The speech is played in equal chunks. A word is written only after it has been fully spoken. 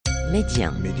Média.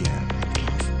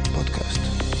 Podcast.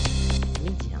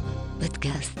 Média.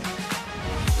 Podcast.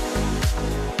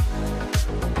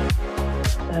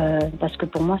 Parce que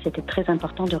pour moi, c'était très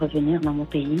important de revenir dans mon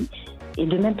pays et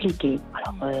de m'impliquer.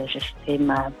 Alors, je fais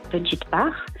ma petite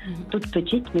part, toute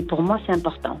petite, mais pour moi, c'est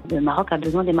important. Le Maroc a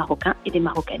besoin des Marocains et des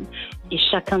Marocaines. Et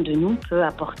chacun de nous peut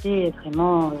apporter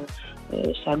vraiment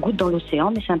sa goutte dans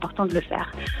l'océan, mais c'est important de le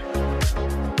faire.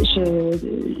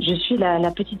 Je suis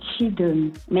la petite fille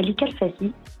de Malika El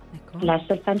Fassi, la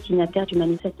seule femme signataire du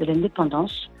manifeste de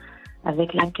l'indépendance,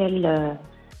 avec laquelle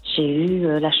j'ai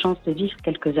eu la chance de vivre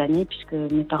quelques années, puisque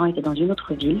mes parents étaient dans une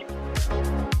autre ville.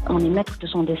 On est maître de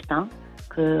son destin,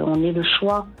 qu'on est le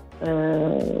choix,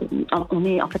 on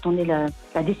est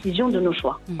la décision de nos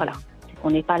choix. Voilà. On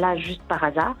n'est pas là juste par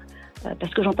hasard.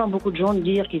 Parce que j'entends beaucoup de gens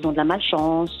dire qu'ils ont de la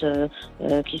malchance,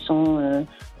 qu'ils sont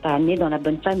pas nés dans la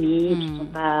bonne famille, qu'ils sont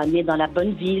pas nés dans la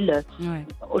bonne ville. Ouais.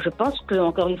 Je pense que,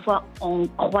 encore une fois, en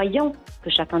croyant que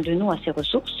chacun de nous a ses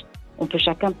ressources, on peut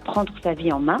chacun prendre sa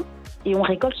vie en main et on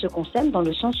récolte ce qu'on sème, dans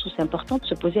le sens où c'est important de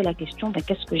se poser la question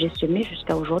qu'est-ce que j'ai semé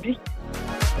jusqu'à aujourd'hui.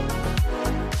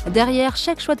 Derrière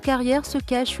chaque choix de carrière se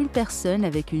cache une personne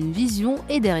avec une vision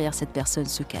et derrière cette personne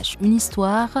se cache une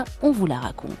histoire. On vous la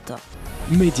raconte.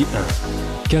 Média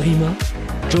 1. Karima,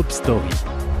 Job Story.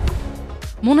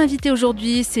 Mon invité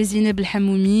aujourd'hui, c'est Zineb El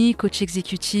Hammoumi, coach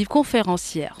exécutive,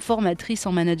 conférencière, formatrice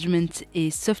en management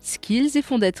et soft skills et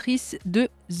fondatrice de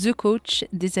ZeCoach,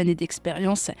 des années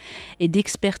d'expérience et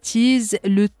d'expertise,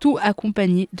 le tout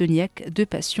accompagné de niaque, de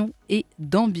passion et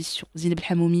d'ambition. Zineb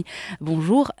El Hammoumi,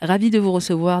 bonjour, ravie de vous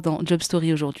recevoir dans Job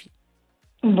Story aujourd'hui.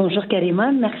 Bonjour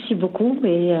Karima, merci beaucoup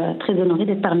et très honorée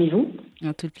d'être parmi vous.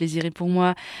 Tout le plaisir est pour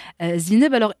moi.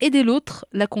 Zineb, alors aider l'autre,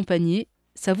 l'accompagner,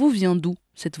 ça vous vient d'où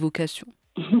cette vocation?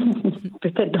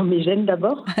 Peut-être dans mes gènes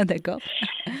d'abord. Ah, d'accord.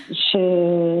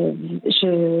 Je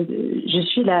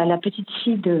suis la petite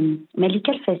fille de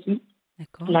Malika El Fassi,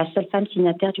 la seule femme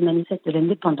signataire du manifeste de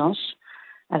l'indépendance,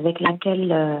 avec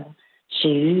laquelle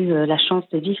j'ai eu la chance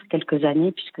de vivre quelques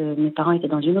années, puisque mes parents étaient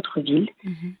dans une autre ville.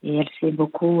 Et elle s'est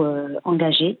beaucoup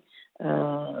engagée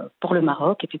pour le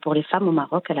Maroc et puis pour les femmes au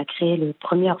Maroc. Elle a créé le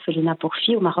premier orphelinat pour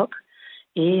filles au Maroc.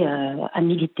 Et à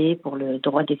militer pour le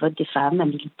droit des votes des femmes, à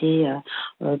militer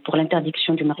pour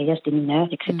l'interdiction du mariage des mineurs,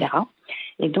 etc.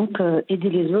 Et donc, aider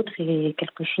les autres est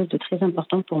quelque chose de très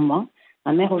important pour moi.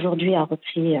 Ma mère, aujourd'hui, a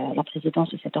repris la présidence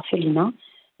de cet orphelinat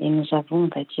et nous avons, on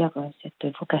va dire,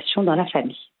 cette vocation dans la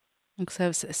famille. Donc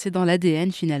ça, c'est dans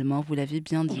l'ADN, finalement, vous l'avez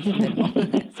bien dit, finalement.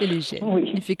 C'est les gènes,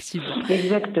 oui, effectivement.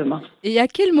 Exactement. Et à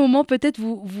quel moment, peut-être,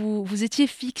 vous étiez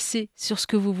fixé sur ce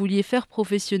que vous vouliez faire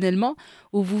professionnellement,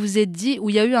 où vous vous êtes dit, où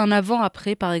il y a eu un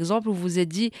avant-après, par exemple, où vous vous êtes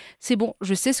dit, c'est bon,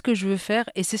 je sais ce que je veux faire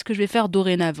et c'est ce que je vais faire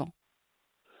dorénavant?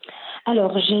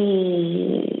 Alors,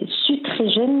 j'ai su très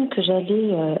jeune que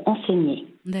j'allais enseigner.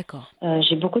 D'accord.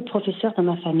 J'ai beaucoup de professeurs dans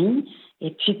ma famille. Et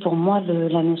puis, pour moi,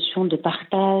 la notion de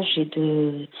partage et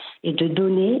de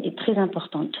donner est très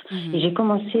importante. Et j'ai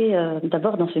commencé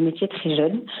d'abord dans ce métier très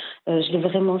jeune. Je l'ai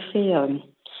vraiment fait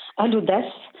à l'audace,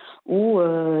 où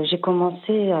j'ai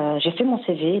fait mon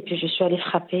CV et puis je suis allée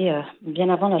frapper bien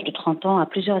avant l'âge de 30 ans à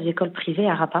plusieurs écoles privées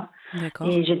à Rabat. D'accord.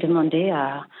 Et j'ai demandé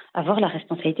à avoir la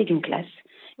responsabilité d'une classe.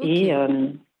 Okay. Et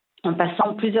en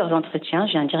passant plusieurs entretiens,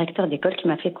 j'ai un directeur d'école qui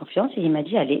m'a fait confiance et il m'a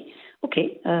dit « Allez, ok,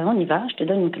 on y va, je te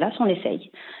donne une classe, on essaye ».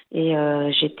 Et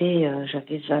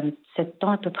j'avais 27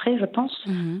 ans à peu près, je pense,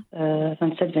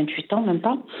 27-28 ans, même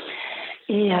pas.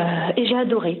 Et j'ai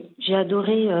adoré. J'ai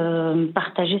adoré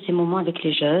partager ces moments avec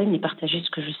les jeunes et partager ce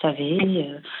que je savais.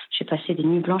 J'ai passé des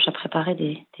nuits blanches à préparer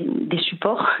des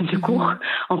supports du cours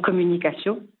en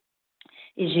communication.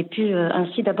 Et j'ai pu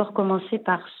ainsi d'abord commencer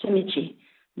par ce métier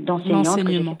d'enseignante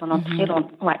que j'ai fait pendant très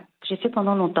longtemps. Ouais, j'ai fait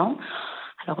pendant longtemps.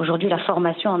 Alors aujourd'hui, la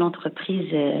formation en entreprise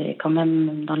est quand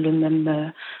même dans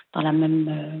la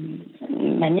même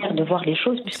manière de voir les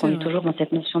choses, puisqu'on est toujours dans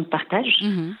cette notion de partage.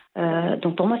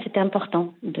 Donc pour moi, c'était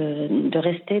important de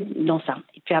rester dans ça.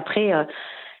 Et puis après,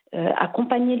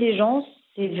 accompagner les gens,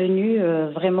 c'est venu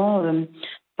vraiment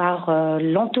par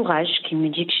l'entourage qui me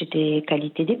dit que j'ai des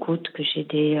qualités d'écoute, que j'ai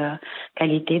des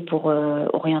qualités pour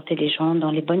orienter les gens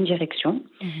dans les bonnes directions.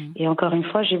 Et encore une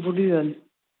fois, j'ai voulu...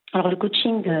 alors le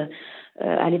coaching...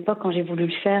 à l'époque, quand j'ai voulu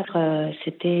le faire,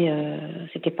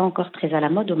 c'était pas encore très à la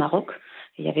mode au Maroc.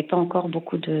 Il n'y avait pas encore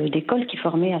beaucoup d'écoles qui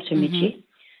formaient à ce métier.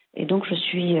 Et donc,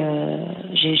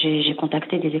 j'ai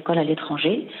contacté des écoles à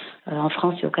l'étranger, en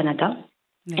France et au Canada.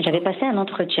 Et j'avais passé un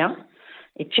entretien.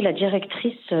 Et puis, la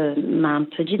directrice m'a un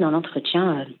peu dit dans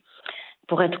l'entretien,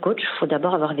 pour être coach, il faut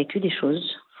d'abord avoir vécu des choses.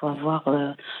 Il faut avoir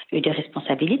eu des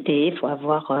responsabilités, il faut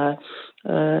avoir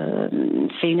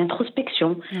fait une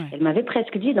introspection. Ouais. Elle m'avait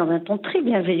presque dit dans un ton très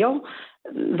bienveillant,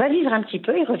 va vivre un petit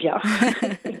peu et reviens.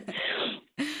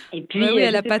 Et puis, Bah oui,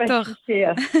 elle je a sais pas tort. si c'est,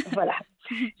 voilà.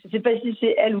 Je ne sais pas si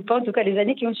c'est elle ou pas. En tout cas, les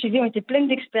années qui ont suivi ont été pleines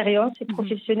d'expériences, et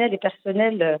professionnelles et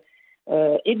personnelles,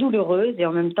 et douloureuses, et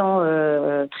en même temps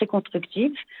très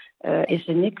constructives. Et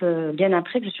ce n'est que bien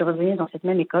après que je suis revenue dans cette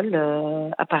même école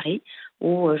à Paris,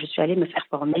 où je suis allée me faire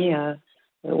former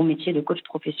au métier de coach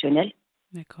professionnel.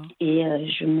 D'accord. Et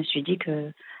je me suis dit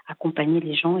que accompagner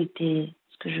les gens était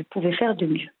ce que je pouvais faire de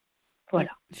mieux.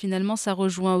 Voilà. Finalement, ça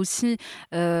rejoint aussi,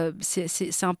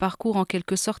 c'est un parcours en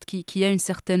quelque sorte qui a une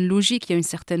certaine logique, il y a une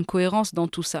certaine cohérence dans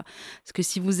tout ça. Parce que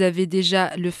si vous avez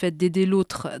déjà le fait d'aider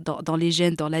l'autre dans les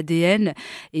gènes, dans l'ADN,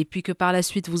 et puis que par la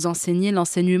suite vous enseignez,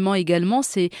 l'enseignement également,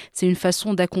 c'est une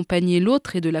façon d'accompagner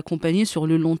l'autre et de l'accompagner sur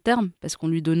le long terme, parce qu'en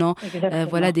lui donnant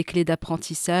voilà, des clés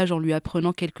d'apprentissage, en lui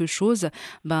apprenant quelque chose,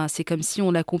 c'est comme si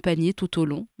on l'accompagnait tout au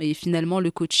long. Et finalement,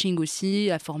 le coaching aussi,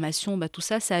 la formation, tout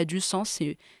ça, ça a du sens.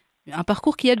 C'est un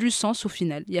parcours qui a du sens au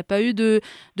final. Il n'y a pas eu de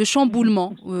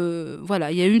chamboulement. Voilà,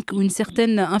 il y a eu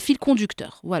un fil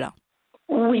conducteur. Voilà.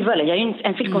 Oui, voilà, il y a eu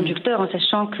un fil conducteur en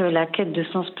sachant que la quête de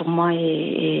sens pour moi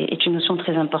est une notion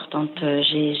très importante.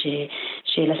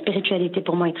 La spiritualité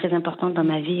pour moi est très importante dans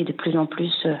ma vie et de plus en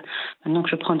plus, maintenant que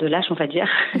je prends de l'âge, on va dire,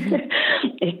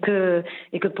 et que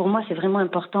pour moi c'est vraiment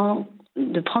important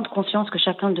de prendre conscience que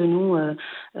chacun de nous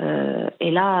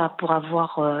est là pour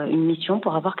avoir une mission,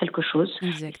 pour avoir quelque chose.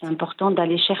 Exact. C'est important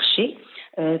d'aller chercher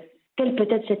quelle peut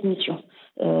être cette mission,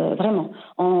 vraiment,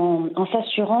 en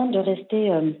s'assurant de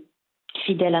rester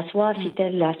fidèle à soi,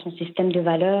 fidèle à son système de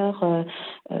valeurs,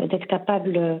 d'être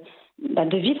capable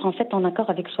de vivre en fait en accord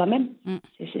avec soi-même.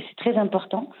 C'est très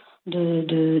important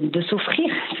de s'offrir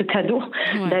ce cadeau,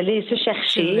 d'aller se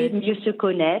chercher, mieux se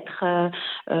connaître,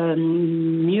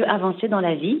 mieux avancer dans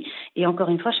la vie. Et encore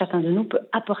une fois, chacun de nous peut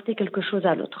apporter quelque chose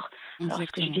à l'autre. Alors, ce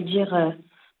que je vais dire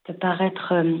peut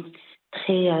paraître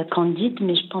très candide,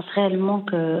 mais je pense réellement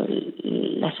que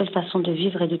la seule façon de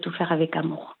vivre est de tout faire avec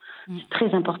amour. C'est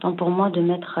très important pour moi de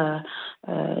mettre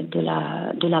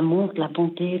de l'amour, de la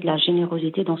bonté, de la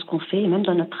générosité dans ce qu'on fait, et même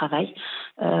dans notre travail.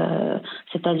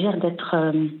 C'est-à-dire d'être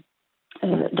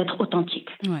authentique.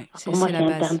 Pour moi, c'est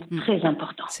un terme très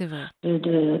important. C'est vrai.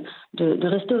 De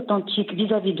rester authentique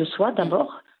vis-à-vis de soi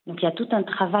d'abord. Donc, il y a tout un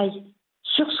travail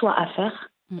sur soi à faire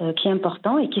qui est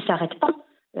important et qui ne s'arrête pas.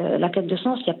 La quête de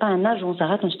sens, il n'y a pas un âge où on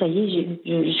s'arrête, on se dit, ça y est,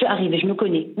 je suis arrivée, je me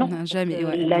connais. Non, jamais.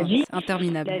 La vie, c'est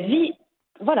interminable.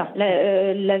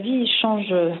 La vie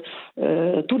change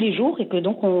tous les jours et que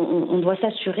donc on doit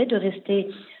s'assurer de rester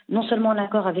non seulement en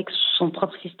accord avec son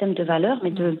propre système de valeurs,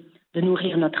 mais de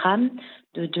nourrir notre âme,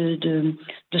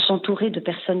 de s'entourer de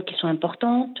personnes qui sont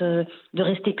importantes, de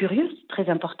rester curieux, c'est très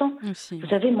important. Aussi. Vous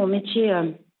savez, mon métier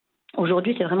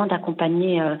aujourd'hui, c'est vraiment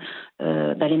d'accompagner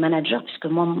les managers, puisque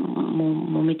moi,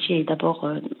 mon métier est d'abord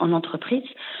en entreprise,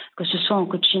 que ce soit en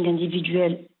coaching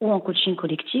individuel ou en coaching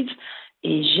collectif.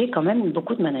 Et j'ai quand même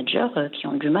beaucoup de managers qui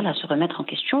ont du mal à se remettre en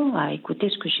question, à écouter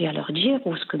ce que j'ai à leur dire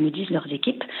ou ce que me disent leurs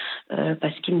équipes,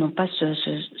 parce qu'ils n'ont pas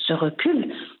ce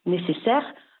recul nécessaire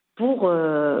pour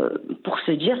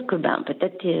se dire que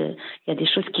peut-être il y a des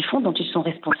choses qu'ils font dont ils sont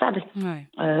responsables.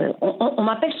 On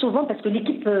m'appelle souvent parce que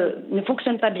l'équipe ne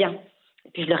fonctionne pas bien. Et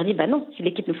puis je leur dis, non, si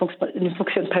l'équipe ne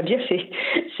fonctionne pas bien,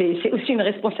 c'est aussi une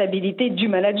responsabilité du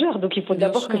manager. Donc il faut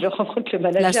d'abord que je rencontre le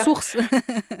manager. La source.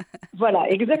 Voilà,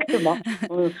 exactement.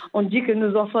 On dit que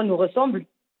nos enfants nous ressemblent.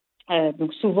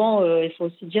 Donc souvent, il faut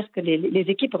aussi dire que les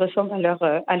équipes ressemblent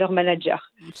à leur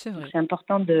manager. C'est vrai. Donc, c'est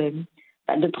important de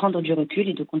prendre du recul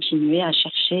et de continuer à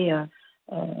chercher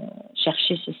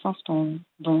ce sens dont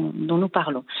nous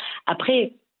parlons.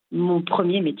 Après, mon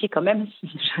premier métier quand même,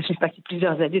 j'ai passé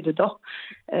plusieurs années dedans,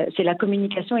 c'est la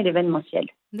communication et l'événementiel.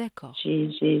 D'accord.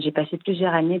 J'ai passé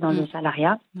plusieurs années dans le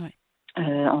salariat.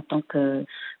 En tant que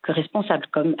responsable,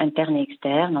 comme interne et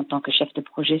externe, en tant que chef de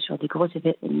projet sur des gros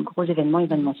événements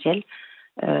événementiels.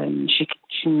 Je suis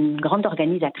une grande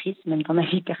organisatrice, même dans ma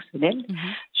vie personnelle.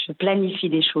 Je planifie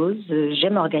des choses,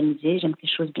 j'aime organiser, j'aime que les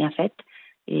choses bien faites.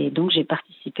 Et donc, j'ai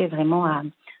participé vraiment à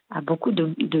beaucoup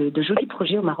de jolis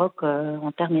projets au Maroc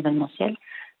en termes événementiels.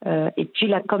 Et puis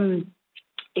là, comme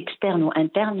externe ou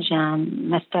interne, j'ai un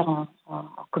master en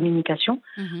communication.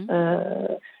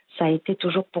 Ça a été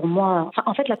toujours pour moi...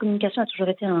 en fait, la communication a toujours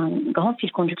été un grand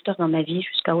fil conducteur dans ma vie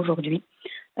jusqu'à aujourd'hui.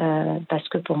 Parce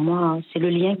que pour moi, c'est le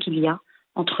lien qu'il y a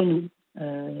entre nous,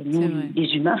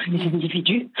 les humains, les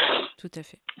individus. Tout à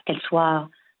fait. Qu'elles soient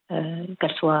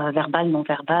verbales, non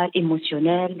verbales,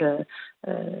 émotionnelles.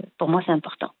 Pour moi, c'est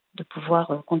important de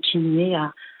pouvoir continuer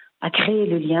à créer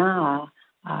le lien,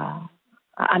 à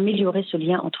améliorer ce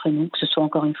lien entre nous, que ce soit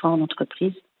encore une fois en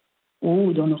entreprise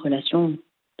ou dans nos relations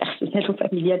personnelles ou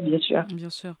familiales, bien sûr. Bien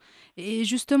sûr. Et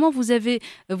justement, vous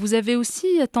avez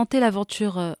aussi tenté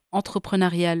l'aventure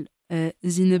entrepreneuriale,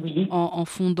 Zineb, Oui. en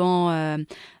fondant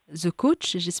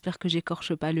ZeCoach. J'espère que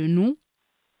j'écorche pas le nom.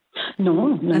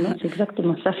 Non, c'est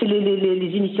exactement ça. C'est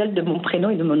les initiales de mon prénom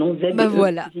et de mon nom, Bah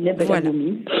voilà, Zineb El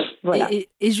Hammoumi. Voilà.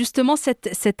 Et justement,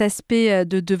 cet aspect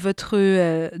de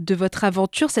votre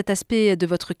aventure, cet aspect de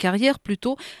votre carrière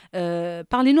plutôt,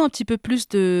 parlez-nous un petit peu plus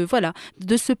de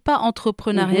ce pas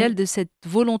entrepreneurial, de cette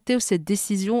volonté ou cette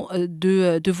décision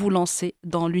de vous lancer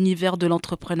dans l'univers de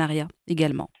l'entrepreneuriat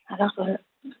également. Alors,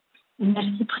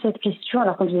 merci pour cette question.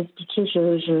 Alors, comme je l'ai expliqué,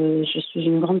 je suis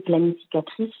une grande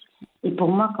planificatrice. Et pour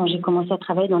moi, quand j'ai commencé à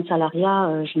travailler dans le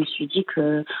salariat, je me suis dit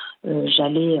que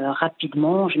j'allais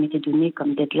rapidement, je m'étais donné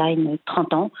comme deadline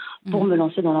 30 ans pour me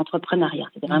lancer dans l'entrepreneuriat.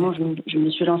 C'était vraiment, je me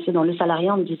suis lancée dans le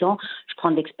salariat en me disant, je prends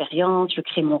de l'expérience, je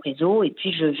crée mon réseau et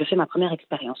puis je fais ma première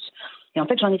expérience. Et en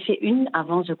fait, j'en ai fait une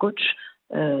avant ZeCoach,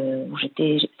 où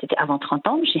c'était avant 30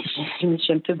 ans, je me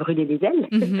suis un peu brûlé les ailes,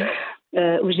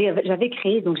 où j'avais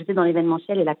créé, donc j'étais dans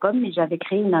l'événementiel et la com, mais j'avais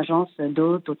créé une agence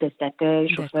d'hôtes, hôtesses d'accueil,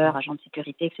 chauffeurs, agents de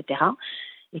sécurité, etc.,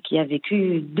 et qui a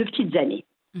vécu 2 petites années.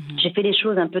 J'ai fait les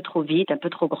choses un peu trop vite, un peu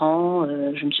trop grand,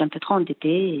 je me suis un peu trop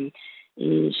endettée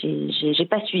et j'ai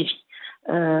pas suivi.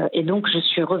 Et donc, je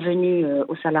suis revenue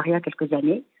au salariat quelques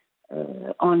années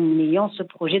en ayant ce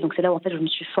projet. Donc, c'est là où en fait, je me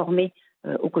suis formée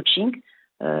au coaching.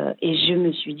 Et je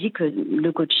me suis dit que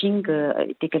le coaching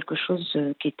était quelque chose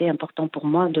qui était important pour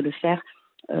moi de le faire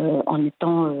en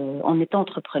étant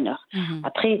entrepreneur.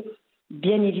 Après,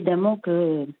 bien évidemment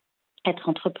que être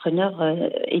entrepreneur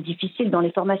est difficile. Dans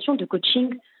les formations de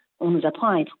coaching, on nous apprend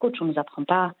à être coach, on ne nous apprend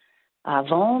pas à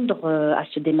vendre, à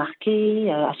se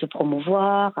démarquer, à se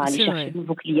promouvoir, à aller chercher de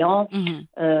nouveaux clients.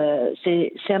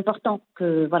 C'est important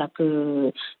que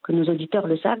nos auditeurs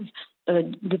le savent.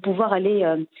 De pouvoir aller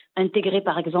intégrer,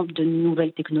 par exemple, de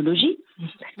nouvelles technologies,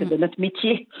 parce que de notre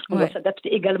métier, on doit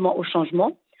s'adapter également au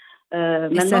changement.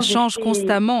 Et ça change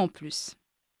constamment, en plus.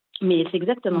 Mais c'est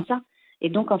exactement ça. Et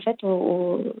donc, en fait,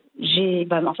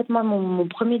 moi, mon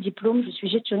premier diplôme, je suis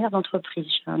gestionnaire d'entreprise.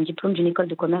 J'ai un diplôme d'une école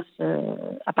de commerce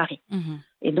à Paris.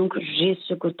 Et donc, j'ai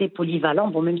ce côté polyvalent.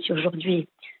 Bon, même si aujourd'hui,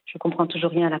 je comprends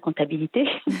toujours rien à la comptabilité.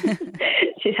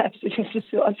 C'est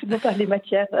absolument pas les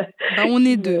matières on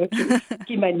est deux.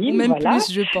 qui m'animent. Même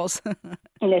plus, je pense.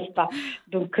 N'est-ce pas?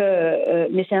 Donc,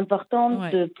 mais c'est important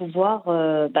de pouvoir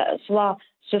soit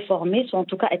se former, soit en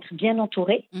tout cas être bien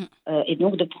entouré, et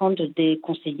donc de prendre des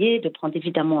conseillers, de prendre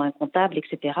évidemment un comptable,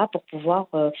 etc., pour pouvoir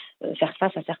faire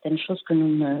face à certaines choses que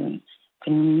nous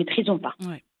ne maîtrisons pas.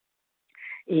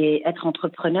 Et être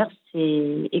entrepreneur,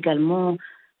 c'est également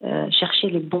chercher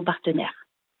les bons partenaires.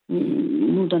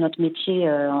 Nous, dans notre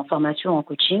métier en formation, en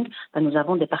coaching, nous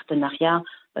avons des partenariats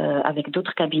avec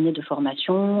d'autres cabinets de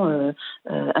formation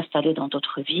installés dans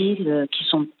d'autres villes qui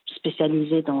sont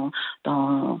spécialisés dans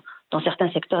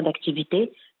certains secteurs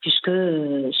d'activité, puisque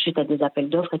suite à des appels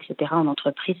d'offres, etc., en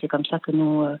entreprise, c'est comme ça que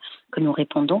nous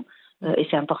répondons. Et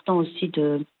c'est important aussi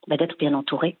d'être bien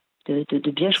entouré,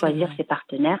 de bien choisir ses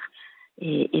partenaires.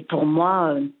 Et pour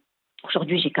moi,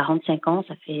 aujourd'hui, j'ai 45 ans,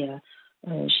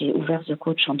 j'ai ouvert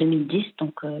ZeCoach en 2010,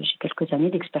 donc j'ai quelques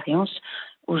années d'expérience.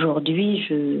 Aujourd'hui,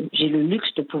 j'ai le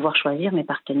luxe de pouvoir choisir mes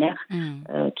partenaires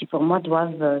qui, pour moi,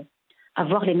 doivent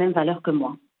avoir les mêmes valeurs que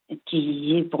moi.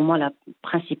 Qui est pour moi la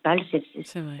principale, c'est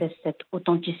cette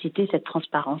authenticité, cette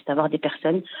transparence, d'avoir des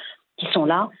personnes qui sont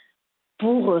là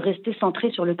pour rester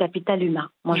centrées sur le capital humain.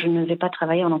 Moi, je ne vais pas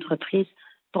travailler en entreprise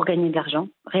pour gagner de l'argent,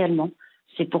 réellement.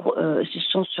 Ce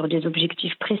sont sur des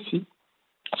objectifs précis.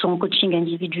 Soit en coaching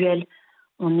individuel,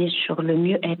 on est sur le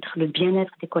mieux-être, le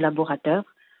bien-être des collaborateurs.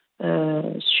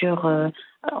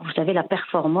 Alors, vous savez, la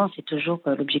performance est toujours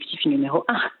l'objectif numéro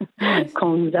 1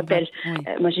 quand on nous appelle.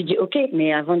 Moi, j'ai dit OK,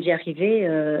 mais avant d'y arriver,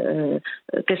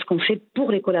 qu'est-ce qu'on fait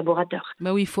pour les collaborateurs?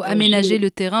 Il faut aménager le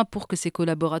terrain pour que ces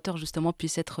collaborateurs, justement,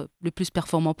 puissent être le plus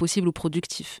performants possible ou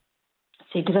productifs.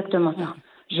 C'est exactement ça.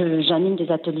 J'anime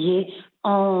des ateliers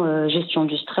en gestion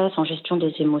du stress, en gestion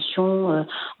des émotions,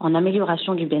 en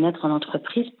amélioration du bien-être en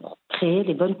entreprise pour créer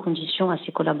les bonnes conditions à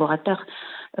ses collaborateurs.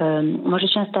 Moi, je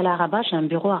suis installée à Rabat, j'ai un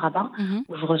bureau à Rabat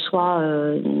où je reçois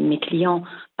mes clients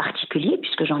particuliers,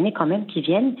 puisque j'en ai quand même qui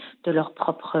viennent de leur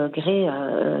propre gré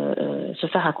se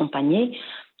faire accompagner.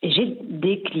 Et j'ai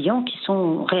des clients qui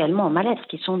sont réellement en mal-être,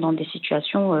 qui sont dans des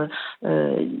situations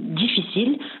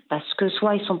difficiles, parce que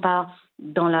soit ils ne sont pas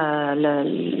dans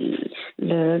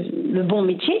le bon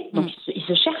métier, donc ils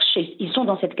se cherchent, ils sont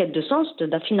dans cette quête de sens,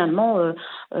 finalement,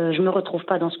 je ne me retrouve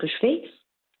pas dans ce que je fais.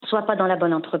 soit pas dans la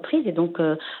bonne entreprise, et donc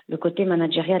le côté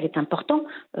managérial est important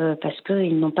parce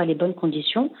qu'ils n'ont pas les bonnes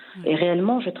conditions. Et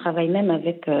réellement, je travaille même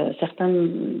avec certains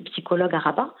psychologues à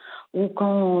Rabat, où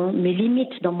quand mes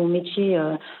limites dans mon métier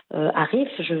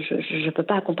arrivent, je ne peux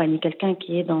pas accompagner quelqu'un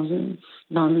qui est dans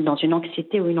une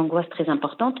anxiété ou une angoisse très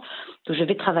importante. Donc je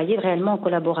vais travailler réellement en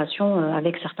collaboration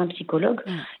avec certains psychologues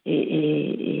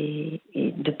et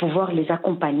de pouvoir les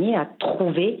accompagner à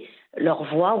trouver leur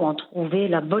voie ou en trouver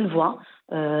la bonne voie.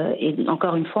 Et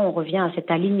encore une fois, on revient à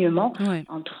cet alignement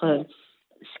entre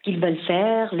ce qu'ils veulent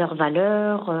faire, leurs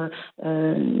valeurs,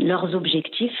 leurs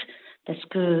objectifs. Parce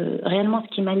que réellement, ce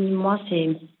qui m'anime, moi,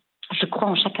 c'est je crois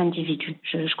en chaque individu.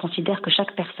 Je considère que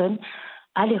chaque personne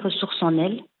a les ressources en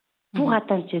elle pour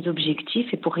atteindre ses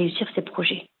objectifs et pour réussir ses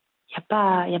projets.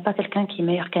 Il n'y a pas quelqu'un qui est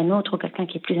meilleur qu'un autre ou quelqu'un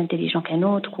qui est plus intelligent qu'un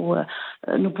autre.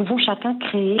 Nous pouvons chacun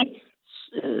créer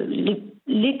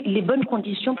les bonnes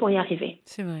conditions pour y arriver.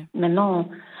 C'est vrai. Maintenant,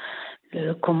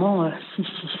 comment,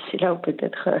 c'est là où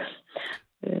peut-être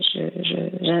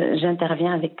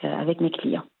j'interviens avec mes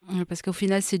clients. Parce qu'au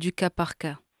final, c'est du cas par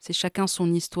cas. C'est chacun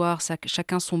son histoire,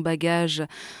 chacun son bagage.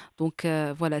 Donc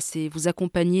voilà, c'est vous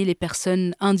accompagner les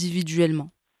personnes individuellement.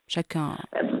 Chacun.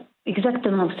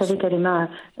 Exactement. Vous savez, Kalima,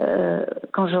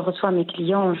 quand je reçois mes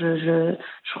clients, je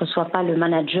reçois pas le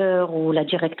manager ou la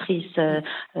directrice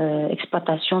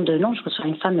exploitation de... Non, je reçois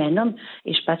une femme et un homme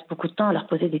et je passe beaucoup de temps à leur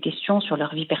poser des questions sur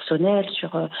leur vie personnelle,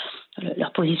 sur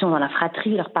leur position dans la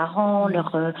fratrie, leurs parents,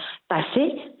 leur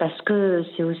passé, parce que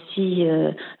c'est aussi...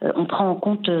 on prend en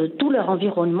compte tout leur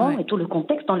environnement et tout le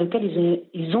contexte dans lequel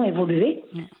ils ont évolué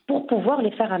pour pouvoir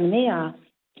les faire amener à...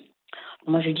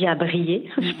 Moi, je dis à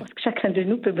briller. Je pense que chacun de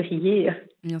nous peut briller.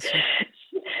 Bien sûr.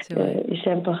 C'est vrai. Et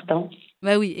c'est important.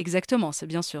 Bah oui, exactement, c'est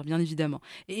bien sûr, bien évidemment.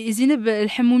 Et Zineb El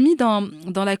Hammoumi,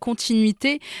 dans la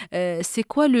continuité, c'est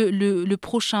quoi le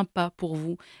prochain pas pour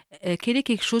vous? Quel est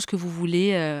quelque chose que vous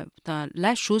voulez,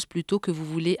 la chose plutôt que vous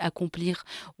voulez accomplir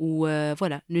ou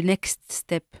voilà, le next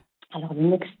step? Alors, le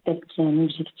next step, qui est un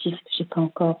objectif que je n'ai pas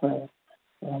encore...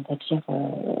 on va dire,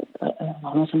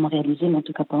 non seulement réalisé, mais en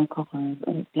tout cas pas encore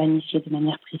planifié de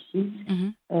manière précise,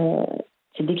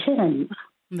 c'est d'écrire un livre.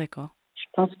 D'accord. Je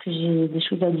pense que j'ai des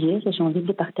choses à dire et j'ai envie de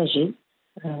les partager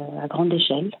à grande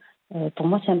échelle. Pour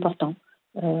moi, c'est important.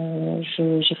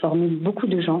 J'ai formé beaucoup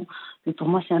de gens, mais pour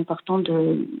moi, c'est important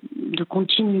de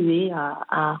continuer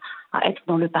à être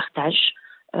dans le partage.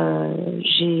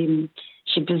 J'ai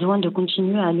besoin de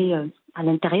continuer à aller à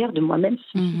l'intérieur de moi-même.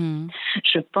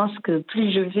 Je pense que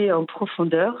plus je vais en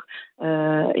profondeur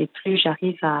et plus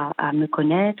j'arrive à me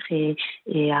connaître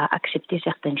et à accepter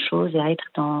certaines choses et à être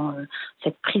dans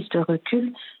cette prise de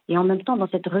recul et en même temps dans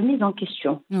cette remise en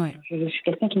question. Je suis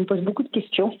quelqu'un qui me pose beaucoup de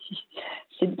questions.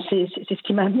 C'est ce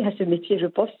qui m'a amené à ce métier, je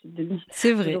pense.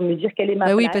 C'est vrai. De me dire quelle est ma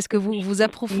place. Oui, place. parce que vous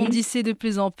approfondissez de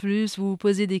plus en plus, vous vous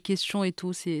posez des questions et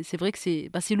tout. C'est vrai que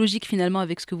c'est logique finalement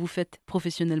avec ce que vous faites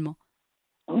professionnellement.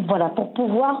 Voilà, pour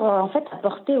pouvoir en fait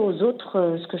apporter aux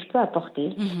autres ce que je peux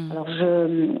apporter. Alors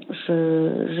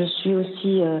je suis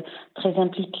aussi très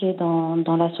impliquée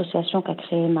dans l'association qu'a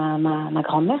créée ma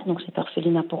grand-mère, donc c'est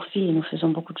Orphelinat pour filles et nous faisons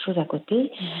beaucoup de choses à côté.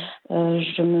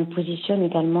 Je me positionne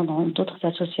également dans d'autres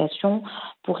associations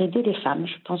pour aider les femmes.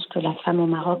 Je pense que la femme au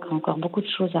Maroc a encore beaucoup de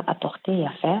choses à apporter et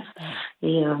à faire.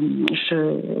 Et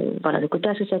voilà, le côté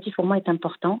associatif pour moi est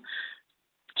important.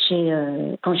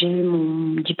 Quand j'ai eu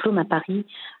mon diplôme à Paris,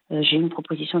 j'ai eu une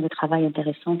proposition de travail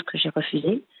intéressante que j'ai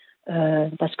refusée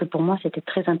parce que pour moi, c'était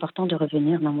très important de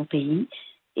revenir dans mon pays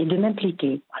et de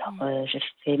m'impliquer. Alors, j'ai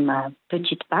fait ma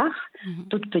petite part,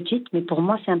 toute petite, mais pour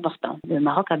moi, c'est important. Le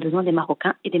Maroc a besoin des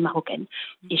Marocains et des Marocaines.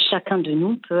 Et chacun de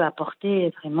nous peut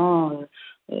apporter vraiment...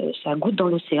 ça goutte dans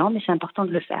l'océan, mais c'est important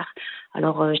de le faire.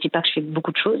 Alors, je ne dis pas que je fais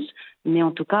beaucoup de choses, mais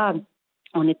en tout cas...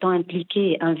 en étant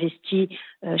impliqué et investi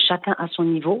chacun à son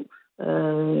niveau,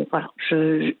 voilà,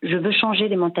 je veux changer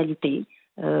les mentalités,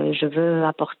 je veux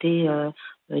apporter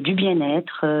du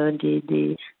bien-être,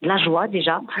 de la joie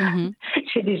déjà.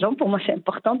 Chez des gens, pour moi, c'est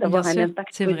important d'avoir un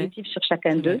impact positif sur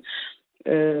chacun d'eux,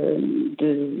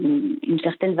 une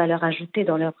certaine valeur ajoutée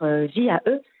dans leur vie à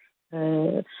eux.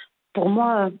 Pour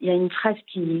moi, il y a une phrase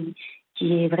qui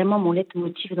est vraiment mon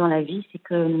leitmotiv dans la vie, c'est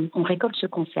qu'on récolte ce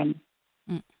qu'on sème.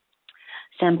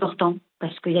 C'est important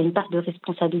parce qu'il y a une part de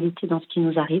responsabilité dans ce qui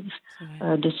nous arrive,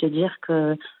 de se dire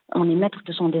qu'on est maître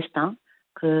de son destin,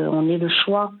 qu'on est le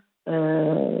choix,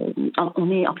 on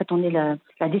est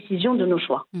la décision de nos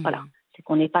choix. Voilà, c'est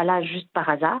qu'on n'est pas là juste par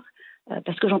hasard,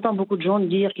 parce que j'entends beaucoup de gens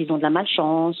dire qu'ils ont de la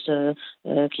malchance,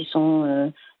 qu'ils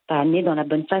sont pas nés dans la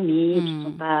bonne famille, qu'ils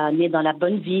sont pas nés dans la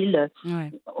bonne ville.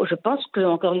 Je pense que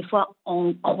encore une fois,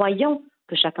 en croyant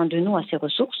que chacun de nous a ses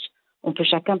ressources, on peut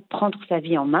chacun prendre sa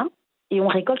vie en main. Et on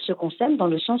récolte ce qu'on sème dans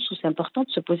le sens où c'est important de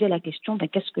se poser la question,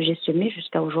 qu'est-ce que j'ai semé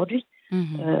jusqu'à aujourd'hui?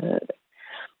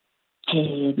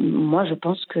 Et moi, je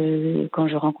pense que quand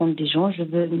je rencontre des gens, je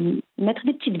veux mettre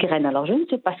des petites graines. Alors, je ne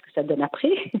sais pas ce que ça donne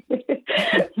après,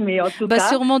 mais en tout cas...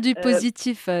 Sûrement du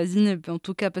positif, Zineb, en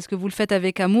tout cas, parce que vous le faites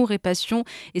avec amour et passion,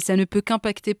 et ça ne peut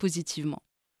qu'impacter positivement.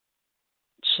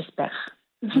 J'espère.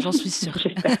 J'en suis sûre.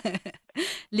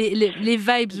 les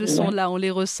vibes sont là, on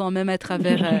les ressent même à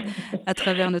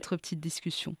travers notre petite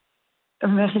discussion.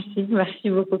 Merci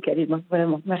beaucoup Karima,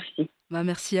 vraiment, merci.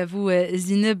 Merci à vous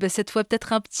Zineb. Cette fois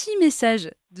peut-être un petit message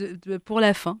pour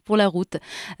la fin, pour la route,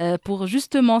 pour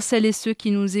justement celles et ceux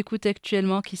qui nous écoutent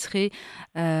actuellement, qui seraient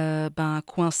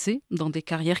coincés dans des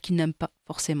carrières qu'ils n'aiment pas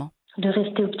forcément. De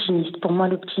rester optimiste. Pour moi,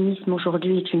 l'optimisme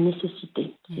aujourd'hui est une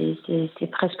nécessité.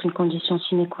 C'est presque une condition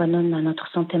sine qua non à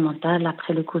notre santé mentale,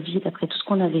 après le Covid, après tout ce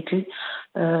qu'on a vécu.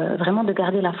 Vraiment de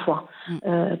garder la foi,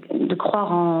 de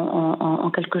croire en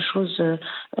quelque chose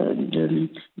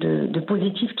de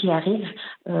positif qui arrive,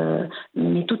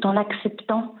 mais tout en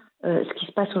l'acceptant ce qui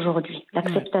se passe aujourd'hui.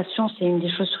 L'acceptation, c'est une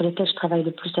des choses sur lesquelles je travaille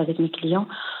le plus avec mes clients,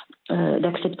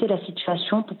 d'accepter la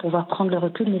situation pour pouvoir prendre le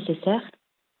recul nécessaire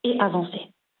et avancer.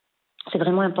 C'est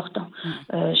vraiment important.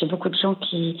 J'ai beaucoup de gens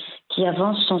qui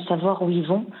avancent sans savoir où ils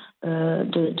vont,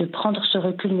 de prendre ce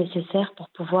recul nécessaire pour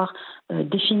pouvoir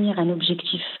définir un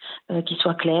objectif qui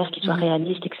soit clair, qui soit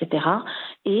réaliste, etc.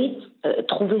 Et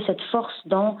trouver cette force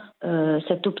dans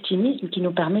cet optimisme qui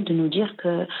nous permet de nous dire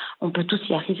qu'on peut tous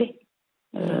y arriver.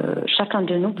 Chacun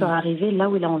de nous peut arriver là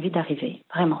où il a envie d'arriver,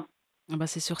 vraiment.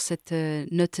 C'est sur cette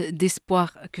note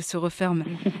d'espoir que se referme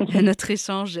notre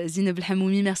échange. Zineb El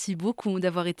Hammoumi, merci beaucoup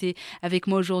d'avoir été avec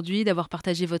moi aujourd'hui, d'avoir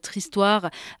partagé votre histoire,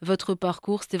 votre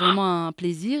parcours. C'était vraiment un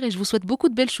plaisir et je vous souhaite beaucoup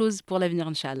de belles choses pour l'avenir,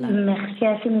 Inch'Allah. Merci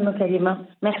infiniment, Kalima.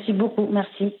 Merci beaucoup,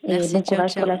 merci. Et bon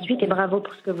courage pour la suite et bravo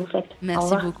pour ce que vous faites.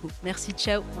 Merci beaucoup. Merci,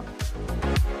 ciao.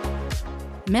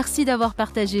 Merci d'avoir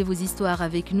partagé vos histoires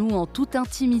avec nous en toute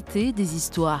intimité, des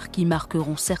histoires qui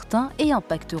marqueront certains et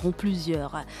impacteront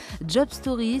plusieurs. Job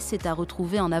Story, c'est à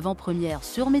retrouver en avant-première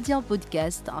sur Média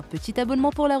Podcast. Un petit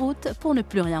abonnement pour la route pour ne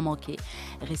plus rien manquer.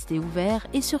 Restez ouverts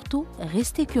et surtout,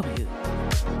 restez curieux.